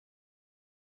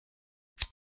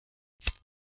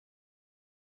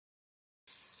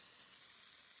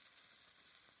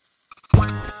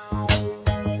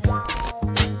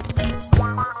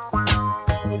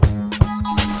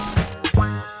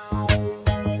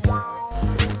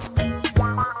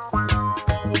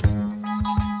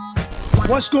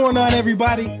What's going on,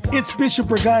 everybody? It's Bishop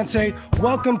Brigante.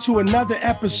 Welcome to another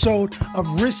episode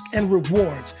of Risk and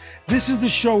Rewards. This is the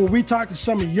show where we talk to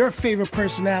some of your favorite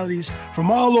personalities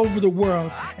from all over the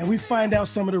world, and we find out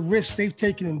some of the risks they've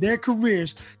taken in their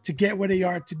careers to get where they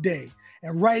are today.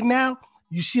 And right now,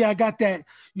 you see I got that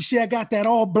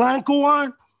all blanco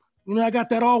on. You know, I got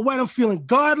that all white. I'm feeling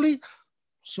godly.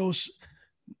 So it's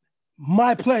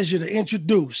my pleasure to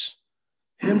introduce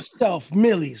himself,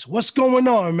 Millies. What's going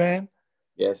on, man?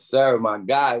 Yes, sir. My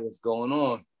guy, what's going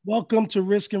on? Welcome to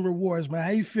Risk and Rewards, man.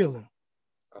 How you feeling?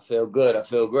 I feel good. I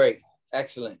feel great.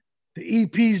 Excellent. The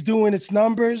EP's doing its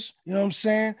numbers. You know what I'm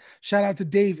saying? Shout out to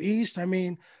Dave East. I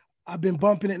mean, I've been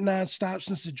bumping it nonstop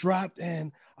since it dropped,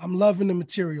 and I'm loving the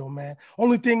material, man.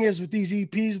 Only thing is with these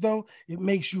EPs, though, it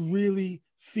makes you really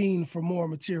fiend for more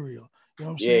material. You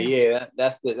know what I'm saying? Yeah.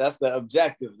 That's the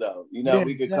objective, though. You know,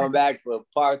 we could come back for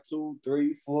part 2,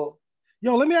 3, 4.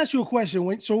 Yo, let me ask you a question.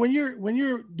 When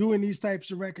you're doing these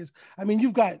types of records, I mean,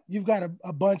 you've got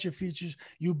a bunch of features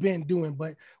you've been doing,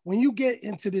 but when you get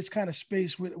into this kind of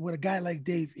space with a guy like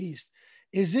Dave East,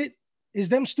 is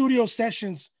them studio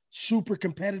sessions super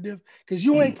competitive? Because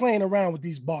you ain't playing around with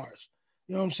these bars.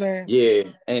 You know what I'm saying? Yeah,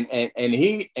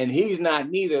 and he's not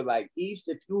neither. Like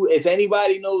East, if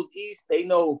anybody knows East, they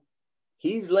know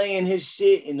he's laying his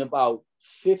shit in about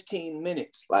 15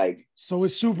 minutes. Like, so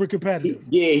it's super competitive.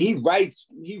 He writes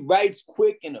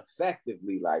quick and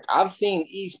effectively. Like, I've seen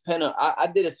East pen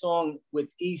I did a song with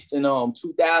East in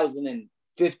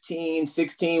 2015,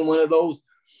 16, one of those,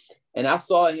 and I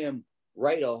saw him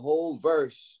write a whole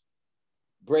verse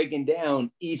breaking down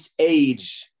each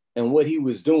age and what he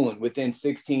was doing within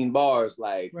 16 bars.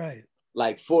 Like, right,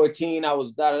 like 14 I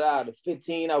was da-da-da, to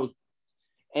 15 I was,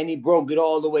 and he broke it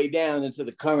all the way down into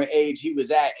the current age he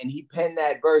was at. And he penned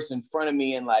that verse in front of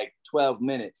me in like 12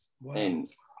 minutes. Wow. And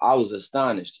I was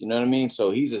astonished. You know what I mean?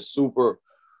 So he's a super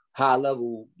high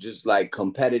level, just like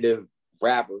competitive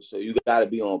rapper. So you got to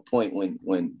be on point when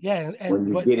you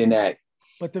get in that,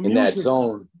 but the in music, that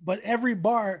zone. But every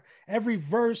bar, every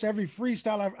verse, every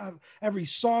freestyle, every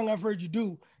song I've heard you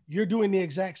do, you're doing the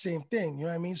exact same thing. You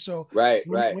know what I mean? So right.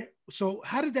 So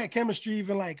how did that chemistry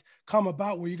even like come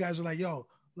about where you guys are like, yo,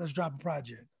 let's drop a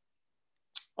project?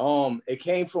 It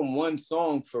came from one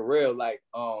song for real. Like,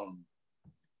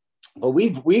 but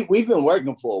we've been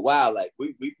working for a while. Like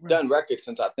we've done records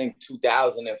since I think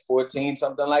 2014,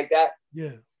 something like that.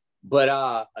 Yeah.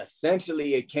 But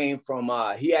essentially it came from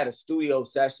he had a studio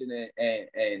session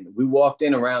and we walked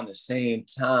in around the same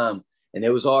time, and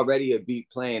there was already a beat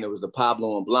playing. It was the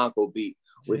Pablo and Blanco beat,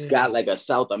 which got like a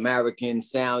South American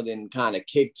sound and kind of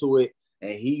kick to it.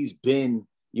 And he's been,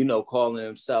 you know, calling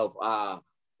himself,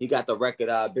 he got the record,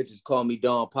 Bitches Call Me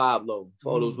Don Pablo,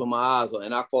 Photos with My Eyes on.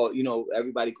 And I call, you know,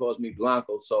 everybody calls me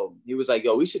Blanco. So he was like,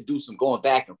 yo, we should do some going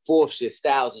back and forth shit,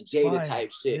 Styles and Jada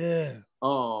type shit. Yeah.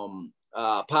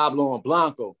 Pablo and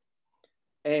Blanco.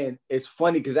 And it's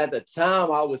funny because at the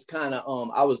time I was kind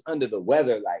of, I was under the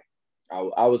weather. Like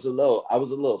I was a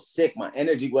little sick. My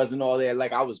energy wasn't all there.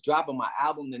 Like I was dropping my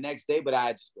album the next day, but I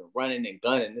had just been running and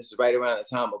gunning. This is right around the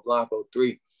time of Blanco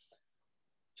 3.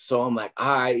 So I'm like, all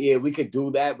right, yeah, we could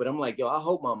do that. But I'm like, yo, I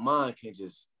hope my mind can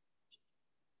just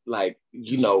like,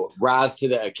 you know, rise to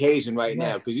the occasion right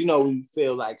now. Cause you know, we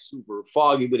feel like super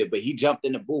foggy with it, but he jumped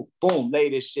in the booth, boom,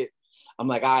 laid this shit. I'm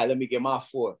like, all right, let me get my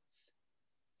 4.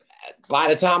 By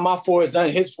the time my 4 is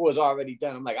done, his 4 is already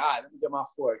done. I'm like, all right, let me get my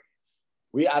 4.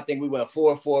 I think we went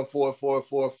 4, 4, 4, 4,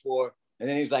 4, 4. And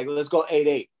then he's like, let's go 8,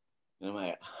 8. And I'm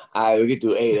like, all right, we could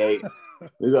do 8, 8.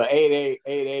 We go 8, 8,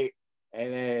 8,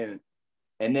 8.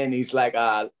 And then he's like,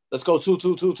 let's go 2,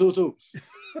 2, 2, 2, 2.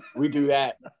 We do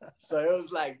that. So it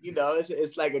was like, you know,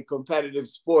 it's like a competitive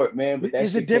sport, man. But that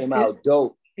shit came out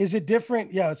dope. Is it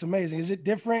different? Yeah, it's amazing. Is it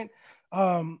different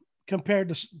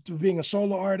compared to being a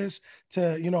solo artist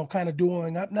to, you know, kind of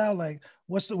duoing up now? Like,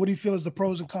 what do you feel is the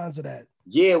pros and cons of that?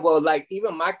 Yeah, well, like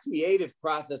even my creative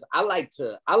process, I like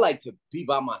to be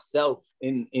by myself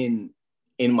in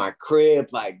my crib,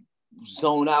 like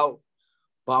zone out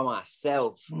by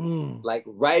myself. Like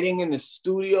writing in the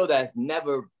studio, that's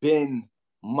never been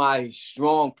my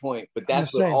strong point, but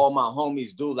that's what all my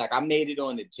homies do. Like I made it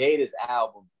on the Jada's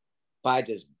album by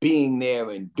just being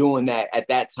there and doing that at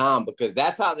that time, because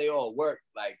that's how they all work.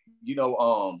 Like, you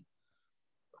know,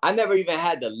 I never even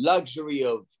had the luxury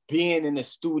of being in the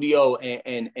studio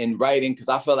and writing, because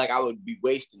I felt like I would be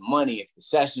wasting money if the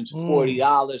session's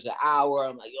 $40 an hour.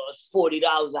 I'm like, yo, it's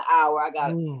 $40 an hour. I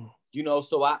got, you know,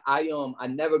 so I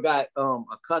never got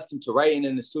accustomed to writing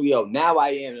in the studio. Now I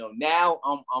am. You know, now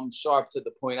I'm sharp to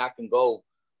the point I can go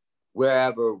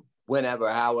wherever, whenever,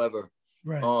 however.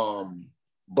 Right.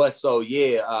 But so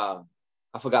yeah,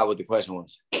 I forgot what the question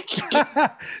was.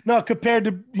 No, compared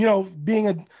to, you know,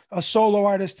 being a solo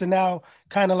artist to now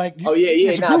kind of like,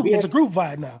 it's a group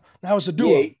vibe now. Now it's a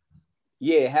duo.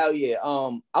 Yeah, hell yeah.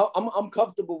 I'm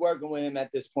comfortable working with him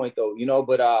at this point though, you know,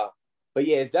 but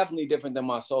yeah, it's definitely different than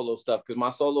my solo stuff, because my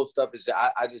solo stuff is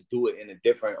I just do it in a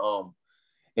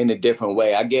different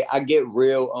way. I get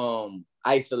real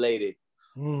isolated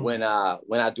when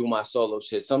I do my solo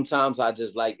shit. Sometimes I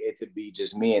just like it to be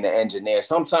just me and the engineer.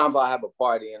 Sometimes I have a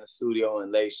party in the studio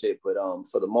and lay shit, but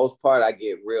for the most part I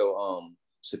get real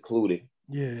secluded.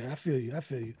 Yeah, I feel you. All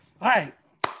right,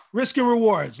 risk and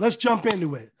rewards. Let's jump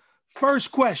into it.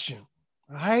 First question.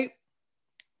 All right,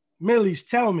 Millies,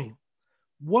 tell me,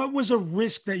 what was a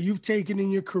risk that you've taken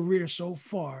in your career so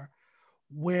far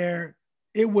where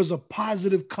it was a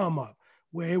positive come up,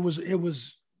 where it was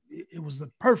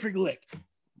the perfect lick?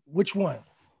 Which one?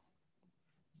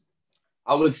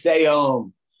 I would say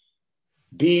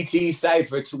BET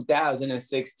Cypher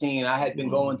 2016. I had been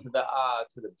going to the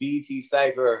BET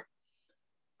Cypher.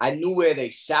 I knew where they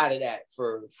shot it at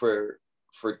for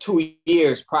 2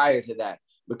 years prior to that,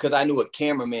 because I knew a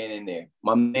cameraman in there,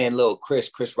 my man Lil Chris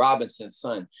Robinson's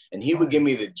son, and he would give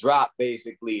me the drop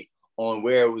basically on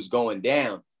where it was going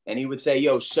down. And he would say,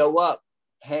 yo, show up,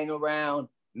 hang around,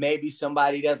 maybe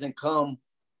somebody doesn't come,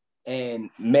 and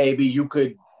maybe you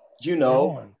could, you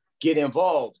know, get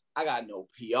involved. I got no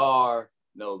PR,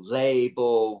 no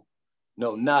label,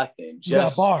 no nothing.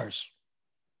 Just bars.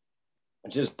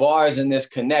 Just bars in this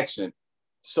connection.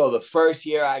 So the first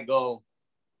year I go,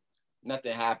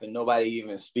 nothing happened. Nobody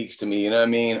even speaks to me. You know what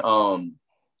I mean?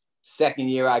 Second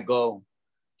year I go,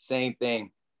 same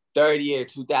thing. Third year,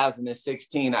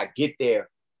 2016, I get there.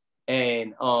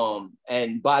 And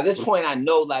by this point, I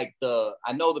know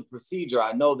the procedure.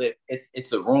 I know that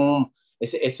it's a room.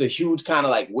 It's a huge kind of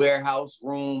like warehouse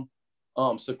room,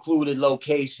 secluded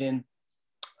location,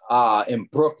 in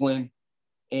Brooklyn,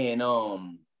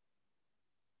 and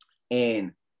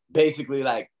basically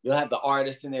like you'll have the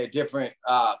artists in their different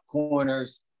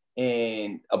corners,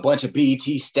 and a bunch of BET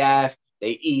staff.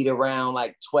 They eat around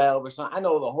like 12 or something. I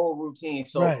know the whole routine.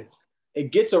 So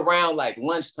it gets around like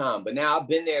lunchtime, but now I've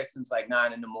been there since like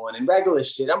 9 a.m. Regular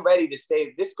shit. I'm ready to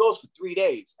stay. This goes for 3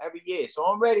 days every year. So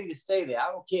I'm ready to stay there. I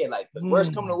don't care. Like, if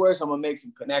worst come to worst, I'm gonna make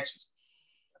some connections.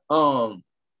 So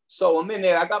I'm in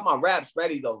there. I got my raps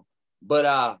ready though. But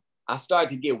I start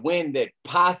to get wind that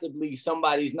possibly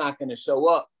somebody's not gonna show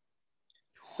up.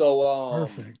 So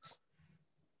perfect.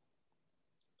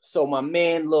 So my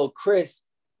man Lil Chris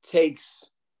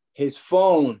takes his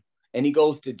phone and he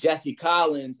goes to Jesse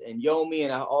Collins and Yomi,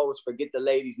 and I always forget the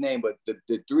lady's name, but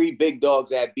the three big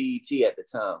dogs at BET at the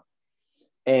time.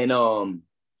 And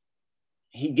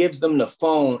he gives them the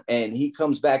phone, and he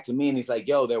comes back to me and he's like,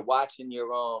 yo, they're watching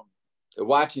your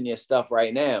stuff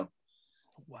right now.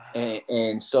 Wow.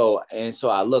 And so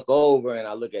I look over and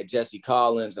I look at Jesse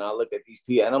Collins and I look at these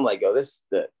people and I'm like, yo, this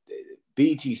the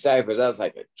BET Cyphers, that was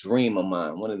like a dream of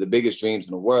mine, one of the biggest dreams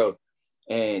in the world.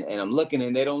 And I'm looking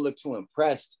and they don't look too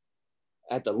impressed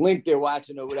at the link they're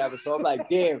watching or whatever. So I'm like,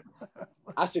 damn,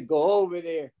 I should go over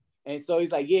there. And so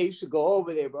he's like, yeah, you should go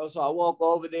over there, bro. So I walk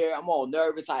over there. I'm all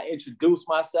nervous. I introduce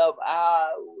myself.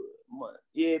 My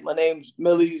name's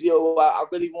Millies. Yo, I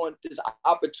really want this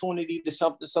opportunity to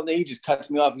something. He just cuts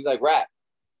me off. He's like, rap.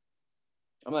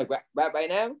 I'm like, rap right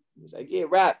now? He's like, yeah,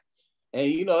 rap. And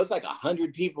you know, it's like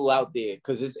 100 people out there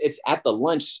because it's at the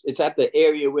lunch. It's at the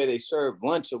area where they serve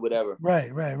lunch or whatever. Right.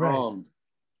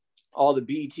 All the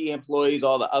BET employees,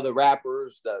 all the other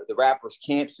rappers, the rappers'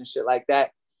 camps and shit like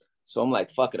that. So I'm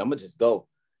like, fuck it, I'm gonna just go.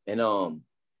 And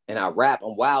I rap.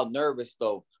 I'm wild nervous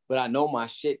though, but I know my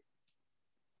shit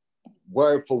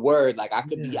word for word. Like I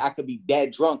could be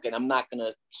dead drunk and I'm not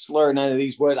gonna slur none of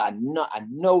these words. I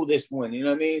know this one, you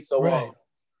know what I mean? So right.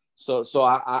 So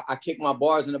I kick my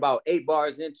bars, and about 8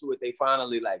 bars into it, they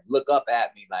finally like look up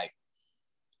at me, like,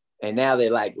 and now they're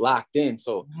like locked in.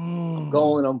 So I'm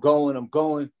going.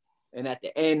 And at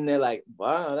the end, they're like,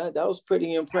 wow, that was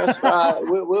pretty impressive.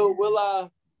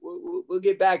 We'll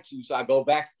get back to you. So I go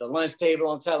back to the lunch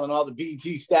table. I'm telling all the BET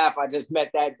staff I just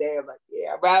met that day. I'm like,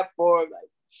 yeah, I rap for him. Like,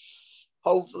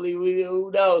 hopefully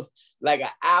who knows? Like an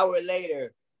hour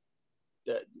later,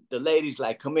 the lady's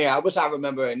like, come here. I wish I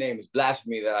remember her name. It's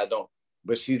blasphemy that I don't.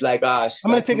 But she's like, I'm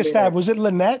going to take a stab. Was it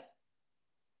Lynette?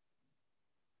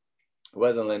 It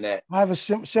wasn't Lynette. I have a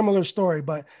similar story,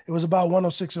 but it was about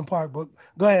 106 in Park. But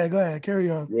go ahead, carry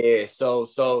on. Yeah, so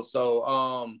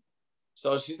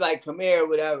she's like, come here,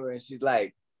 whatever. And she's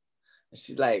like,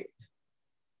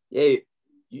 yeah,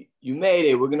 you made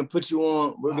it. We're gonna put you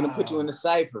on. We're gonna put you in the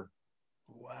cypher.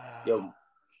 Wow. Yo,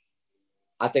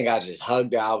 I think I just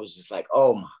hugged her. I was just like,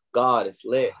 oh my God, it's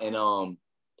lit. And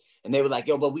they were like,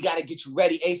 yo, but we got to get you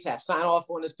ready ASAP. Sign off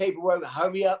on this paperwork.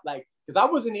 Hurry up. Like, because I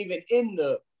wasn't even in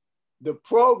the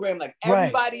program. Like,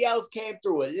 everybody else came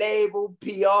through a label,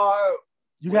 PR.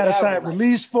 You got to sign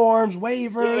release forms,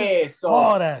 waivers, so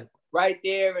all that. Right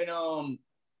there. And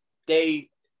they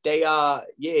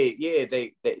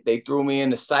threw me in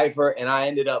the cypher, and I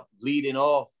ended up leading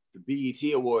off the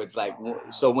BET Awards. Like,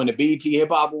 so when the BET Hip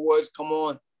Hop Awards come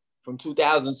on from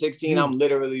 2016, I'm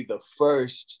literally the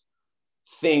first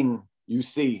thing you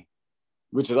see,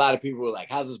 which a lot of people were like,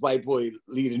 how's this white boy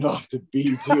leading off the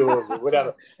BET or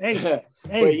whatever?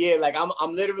 But yeah, like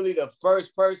I'm literally the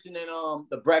first person in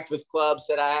the Breakfast Club.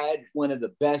 Said I had one of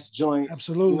the best joints.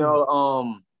 Absolutely. You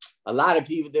know, a lot of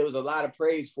people, there was a lot of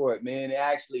praise for it, man. It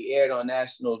actually aired on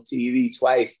national TV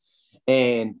twice.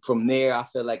 And from there, I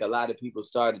feel like a lot of people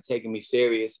started taking me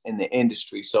serious in the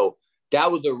industry. So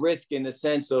that was a risk in the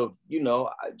sense of, you know,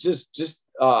 just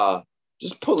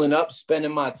pulling up,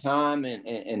 spending my time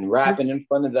and rapping in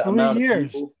front of the amount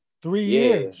of people. 3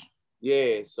 years.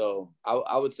 Yeah. So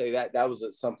I would say that was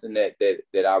something that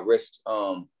I risked.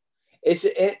 It's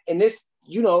in this,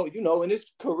 you know, in this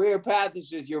career path, it's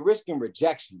just you're risking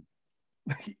rejection.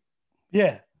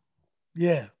 Yeah.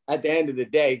 At the end of the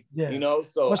day, you know.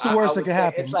 So what's the worst that can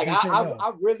happen? It's like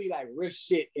I really like risk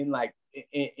shit in like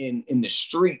in the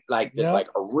street, like there's like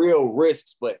a real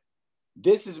risks, but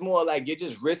this is more like you're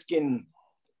just risking,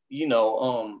 you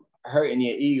know, hurting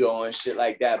your ego and shit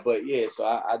like that. But yeah, so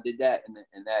I did that, and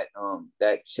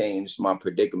that changed my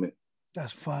predicament.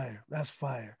 That's fire.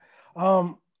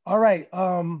 All right,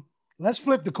 let's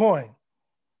flip the coin,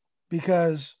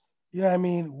 because you know what I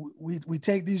mean, we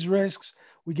take these risks,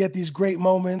 we get these great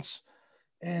moments,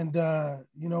 and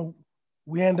you know,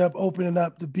 we end up opening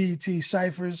up the BET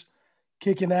ciphers,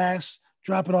 kicking ass,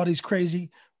 dropping all these crazy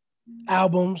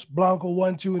albums, Blanco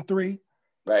 1, 2, and 3.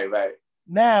 Right.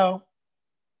 Now,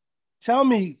 tell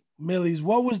me, Millies,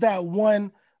 what was that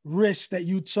one risk that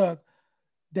you took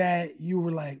that you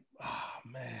were like, oh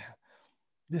man,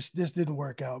 this didn't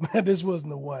work out, man. This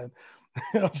wasn't the one.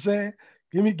 You know what I'm saying?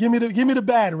 Give me the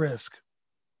bad risk.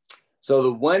 So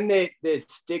the one that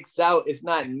sticks out, it's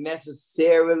not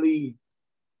necessarily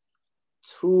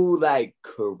too like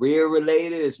career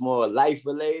related. It's more life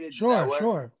related.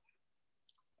 Sure.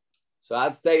 So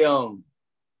I'd say I'm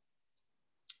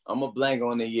a blank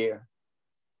on the year.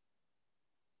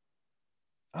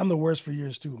 I'm the worst for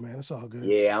years too, man. It's all good.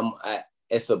 Yeah,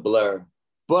 it's a blur.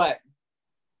 But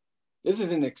this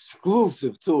is an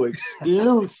exclusive too.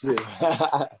 Exclusive.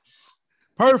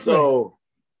 Perfect.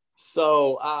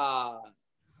 So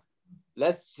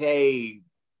let's say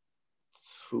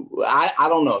I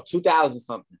don't know, 2000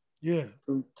 something. Yeah.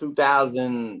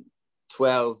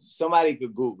 2012. Somebody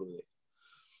could Google it.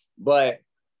 But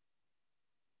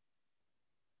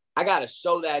I got a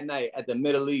show that night at the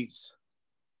Middle East.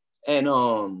 And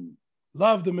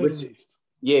love the Middle East.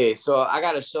 Yeah, so I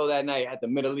got a show that night at the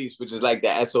Middle East, which is like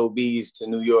the SOBs to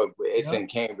New York, but it's in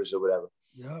Cambridge or whatever.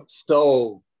 Yep.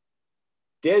 So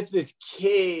there's this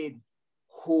kid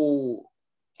who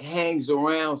hangs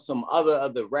around some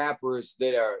other rappers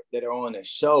that are on the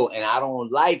show, and I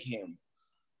don't like him.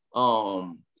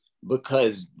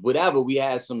 Because whatever, we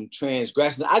had some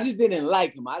transgressions. I just didn't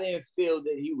like him. I didn't feel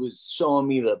that he was showing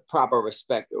me the proper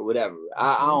respect or whatever.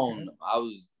 I don't know. I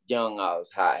was young, I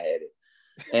was hot-headed.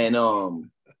 And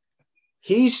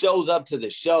he shows up to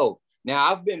the show.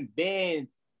 Now, I've been banned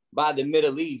by the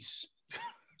Middle East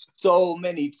so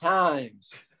many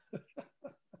times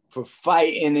for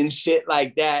fighting and shit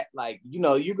like that. Like, you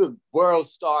know, you could world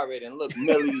star it and look,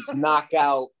 Millie's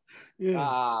knockout,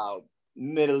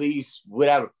 Middle East,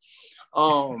 whatever.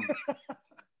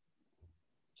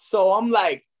 So I'm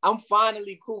like, I'm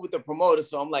finally cool with the promoter.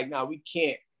 So I'm like, nah, we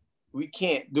can't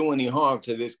do any harm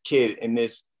to this kid in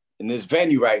this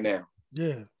venue right now.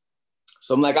 Yeah.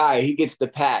 So I'm like, all right, he gets the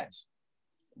pass.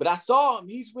 But I saw him,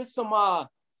 he's with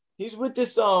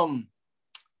this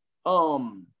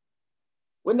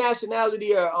what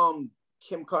nationality are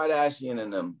Kim Kardashian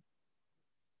and them?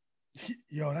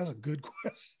 Yo, that's a good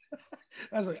question.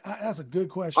 That's a good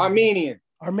question. Armenian.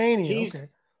 Okay.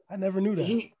 I never knew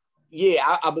that.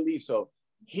 I believe so.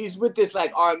 He's with this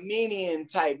like Armenian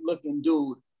type looking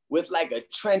dude with like a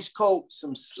trench coat,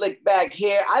 some slick back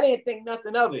hair. I didn't think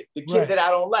nothing of it. The kid that I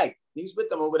don't like, he's with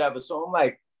them or whatever. So I'm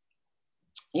like,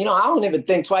 you know, I don't even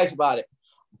think twice about it.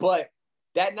 But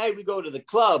that night we go to the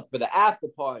club for the after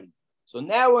party. So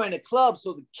now we're in the club.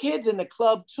 So the kid's in the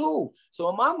club too. So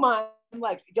in my mind, I'm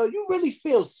like, yo, you really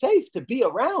feel safe to be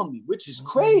around me, which is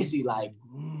crazy. Like,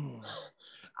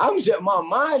 my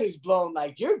mind is blown.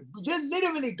 Like, you're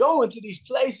literally going to these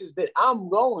places that I'm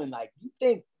going. Like, you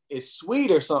think is sweet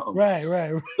or something.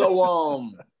 Right.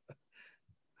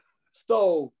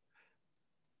 So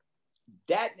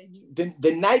that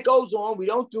the night goes on. We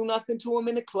don't do nothing to him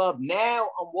in the club. Now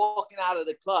I'm walking out of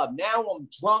the club. Now I'm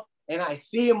drunk and I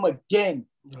see him again.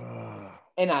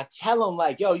 And I tell him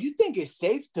like, yo, you think it's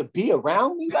safe to be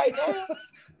around me right now?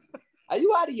 Are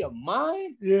you out of your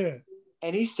mind? Yeah.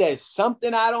 And he says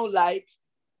something I don't like.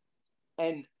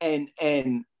 And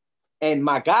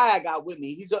my guy I got with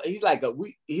me, he's like a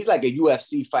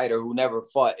UFC fighter who never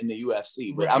fought in the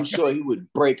UFC, but I'm sure he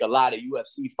would break a lot of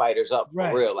UFC fighters up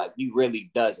for real. Like he really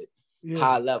does it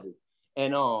high level.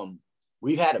 And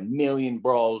we've had a million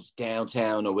brawls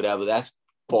downtown or whatever. That's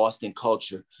Boston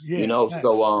culture, you know.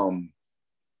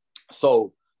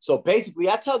 So basically,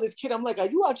 I tell this kid, I'm like, are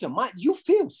you out your mind? You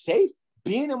feel safe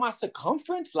being in my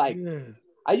circumference? Like,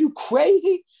 are you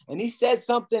crazy? And he says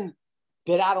something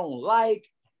that I don't like.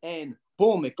 And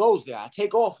boom, it goes there. I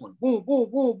take off one. Boom,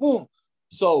 boom, boom, boom.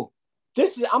 So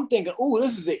I'm thinking,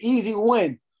 this is an easy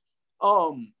win.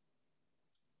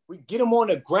 We get him on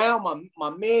the ground.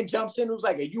 My man jumps in, who's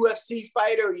like a UFC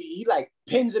fighter. He like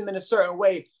pins him in a certain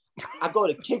way. I go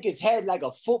to kick his head like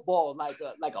a football, like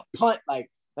a punt,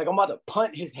 like I'm about to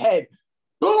punt his head.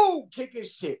 Boom, kick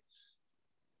his shit.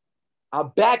 I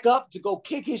back up to go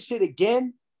kick his shit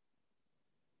again.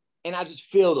 And I just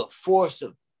feel the force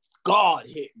of God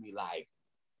hit me, like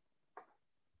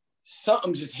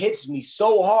something just hits me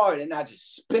so hard and I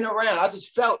just spin around. I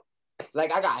just felt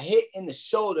like I got hit in the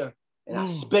shoulder and I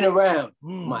spin around.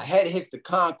 My head hits the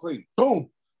concrete. Boom.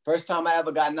 First time I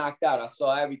ever got knocked out, I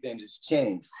saw everything just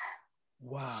change.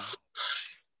 Wow.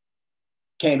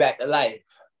 Came back to life.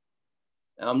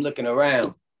 And I'm looking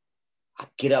around. I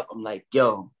get up. I'm like,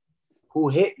 yo, who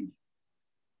hit me?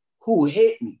 Who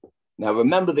hit me? Now,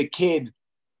 remember the kid,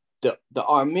 the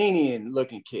Armenian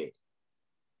looking kid.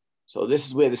 So this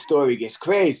is where the story gets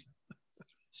crazy.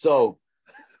 So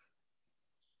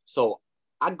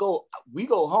we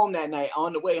go home that night.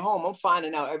 On the way home, I'm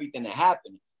finding out everything that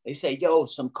happened. They say, yo,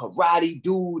 some karate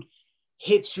dude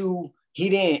hit you. He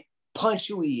didn't punch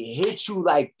you. He hit you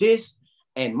like this.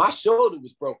 And my shoulder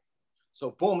was broken.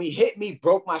 So boom, he hit me,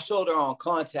 broke my shoulder on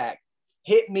contact.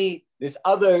 Hit me. This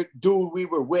other dude we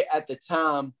were with at the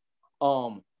time,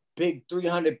 big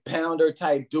 300-pounder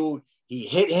type dude. He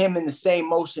hit him in the same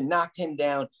motion, knocked him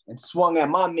down, and swung at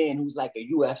my man, who's like a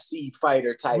UFC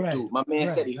fighter type dude. My man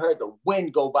said he heard the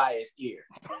wind go by his ear.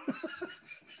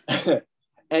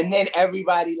 And then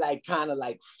everybody like kind of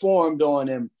like formed on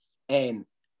him, and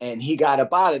he got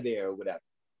up out of there or whatever.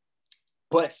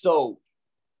 But so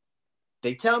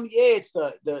they tell me, yeah, it's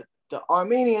the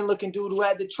Armenian looking dude who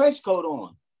had the trench coat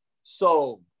on.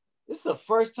 So this is the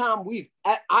first time this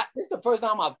is the first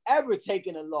time I've ever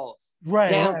taken a loss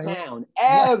downtown,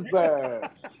 ever.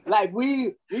 Like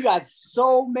we got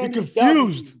so many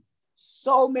W's.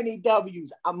 So many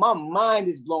W's. My mind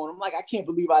is blown. I'm like, I can't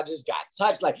believe I just got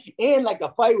touched. Like, and like the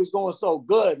fight was going so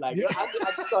good. Like, I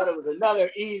just thought it was another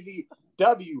easy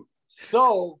W.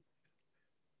 So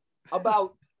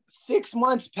about 6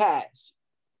 months pass.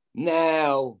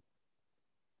 Now,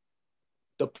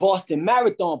 the Boston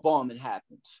Marathon bombing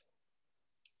happens.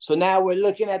 So now we're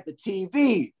looking at the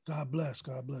TV. God bless,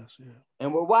 yeah.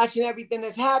 And we're watching everything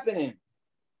that's happening.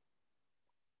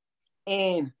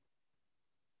 And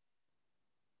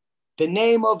the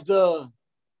name of the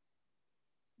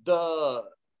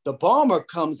bomber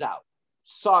comes out.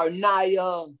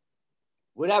 Tsarnaev,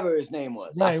 whatever his name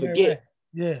was. I forget.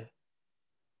 Right. Yeah.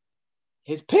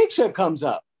 His picture comes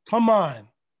up. Come on.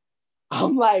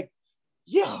 I'm like,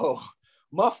 yo,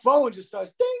 my phone just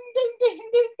starts ding, ding, ding,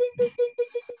 ding, ding, ding, ding, ding,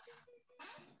 ding.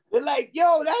 They're like,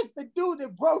 yo, that's the dude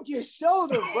that broke your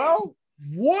shoulder, bro.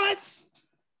 What?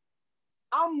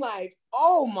 I'm like,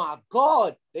 oh my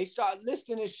God. They start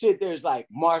listing this shit. There's like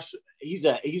Marshall, he's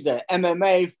a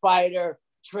MMA fighter,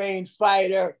 trained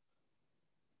fighter.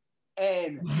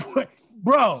 And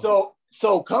bro.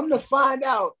 So come to find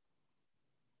out,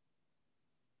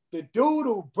 the dude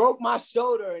who broke my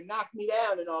shoulder and knocked me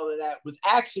down and all of that was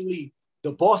actually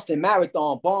the Boston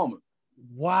Marathon bomber.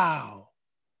 Wow.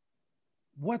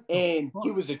 What? And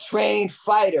he was a trained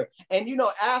fighter. And, you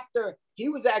know, after he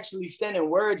was actually sending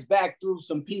words back through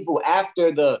some people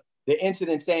after the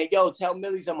incident saying, yo, tell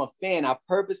Millies I'm a fan. I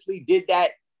purposely did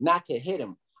that not to hit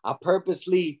him. I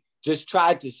purposely just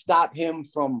tried to stop him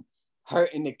from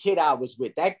hurting the kid I was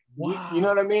with. That, wow. You know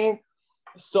what I mean?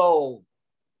 So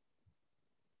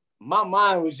my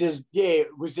mind was just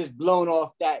blown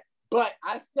off that. But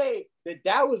I say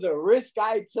that was a risk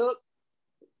I took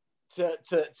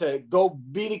to go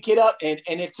beat a kid up, and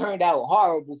it turned out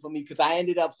horrible for me because I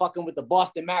ended up fucking with the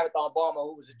Boston Marathon bomber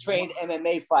who was a trained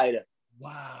MMA fighter.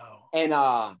 Wow. And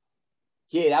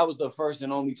yeah, that was the first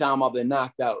and only time I've been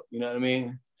knocked out. You know what I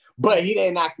mean? But he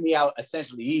didn't knock me out.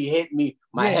 Essentially, he hit me.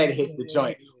 My head hit the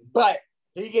joint. But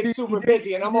he gets super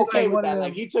busy, and I'm okay with that.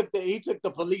 Like he took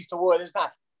the police to war. It's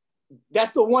not.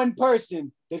 That's the one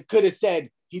person that could have said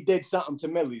he did something to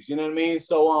Millie's. You know what I mean?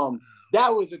 So that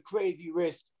was a crazy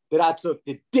risk that I took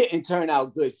that didn't turn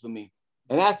out good for me.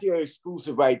 And that's your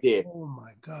exclusive right there. Oh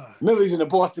my God. Millie's in the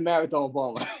Boston Marathon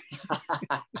bomber.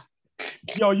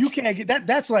 Yo, you can't get that.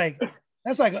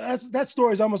 That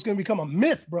story is almost gonna become a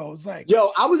myth, bro. It's like,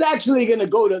 yo, I was actually gonna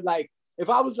go to, like, if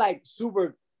I was like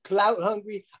super clout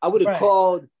hungry, I would have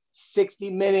called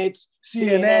 60 Minutes,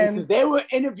 CNN, because they were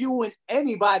interviewing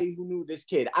anybody who knew this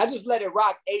kid. I just let it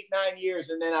rock 8-9 years,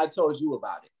 and then I told you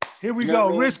about it. Here we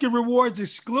go. Risk and Rewards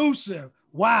exclusive.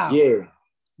 Wow. Yeah.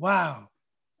 Wow.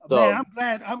 So, man, I'm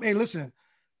glad. Hey, listen,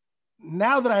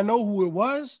 now that I know who it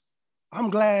was,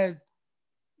 I'm glad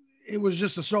it was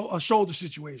just a shoulder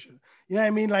situation. You know what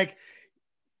I mean? Like,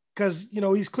 because, you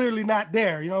know, he's clearly not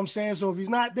there. You know what I'm saying? So if he's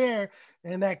not there,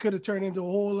 then that could have turned into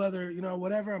a whole other, you know,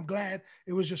 whatever. I'm glad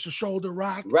it was just a shoulder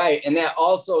rock. Right. And that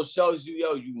also shows you,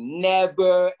 yo, you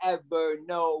never, ever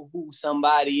know who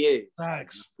somebody is.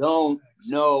 Facts. You don't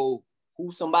know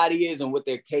who somebody is and what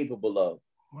they're capable of.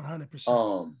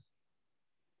 100%.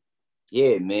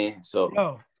 Yeah, man. So,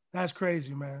 yo, that's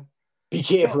crazy, man. Be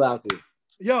careful out there.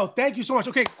 Yo, thank you so much.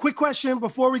 Okay, quick question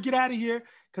before we get out of here,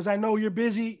 because I know you're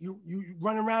busy. You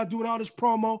running around doing all this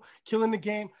promo, killing the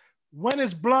game. When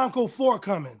is Blanco 4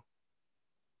 coming?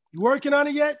 You working on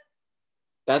it yet?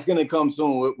 That's gonna come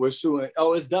soon. We're shooting.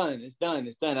 Oh, it's done. It's done.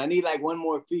 It's done. I need like one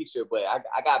more feature, but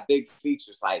I got big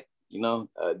features, like, you know,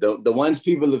 the ones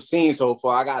people have seen so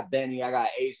far. I got Benny, I got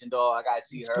Asian Doll, I got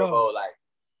G Herbo, like.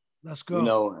 Let's go. You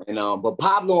know, and but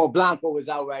Pablo and Blanco is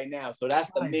out right now, so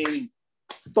that's the main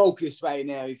focus right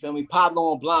now. You feel me?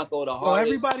 Pablo and Blanco, the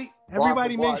hardest.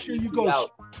 Everybody, make sure you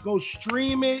go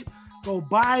stream it, go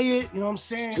buy it. You know what I'm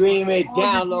saying? Stream it,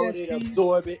 download it,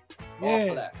 absorb it.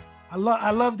 Yeah, I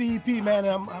love the EP, man.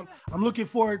 I'm looking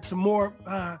forward to more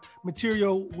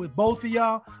material with both of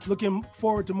y'all. Looking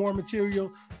forward to more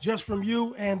material just from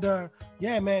you. And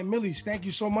yeah, man, Millie's, thank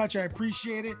you so much. I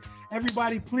appreciate it.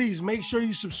 Everybody, please make sure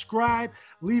you subscribe,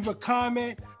 leave a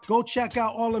comment, go check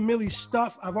out all of Millie's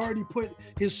stuff. I've already put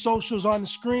his socials on the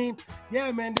screen.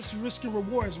 Yeah, man, this is Risk and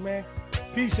Rewards, man.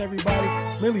 Peace,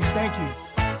 everybody. Millie's, thank you.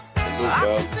 Salute,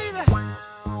 bro.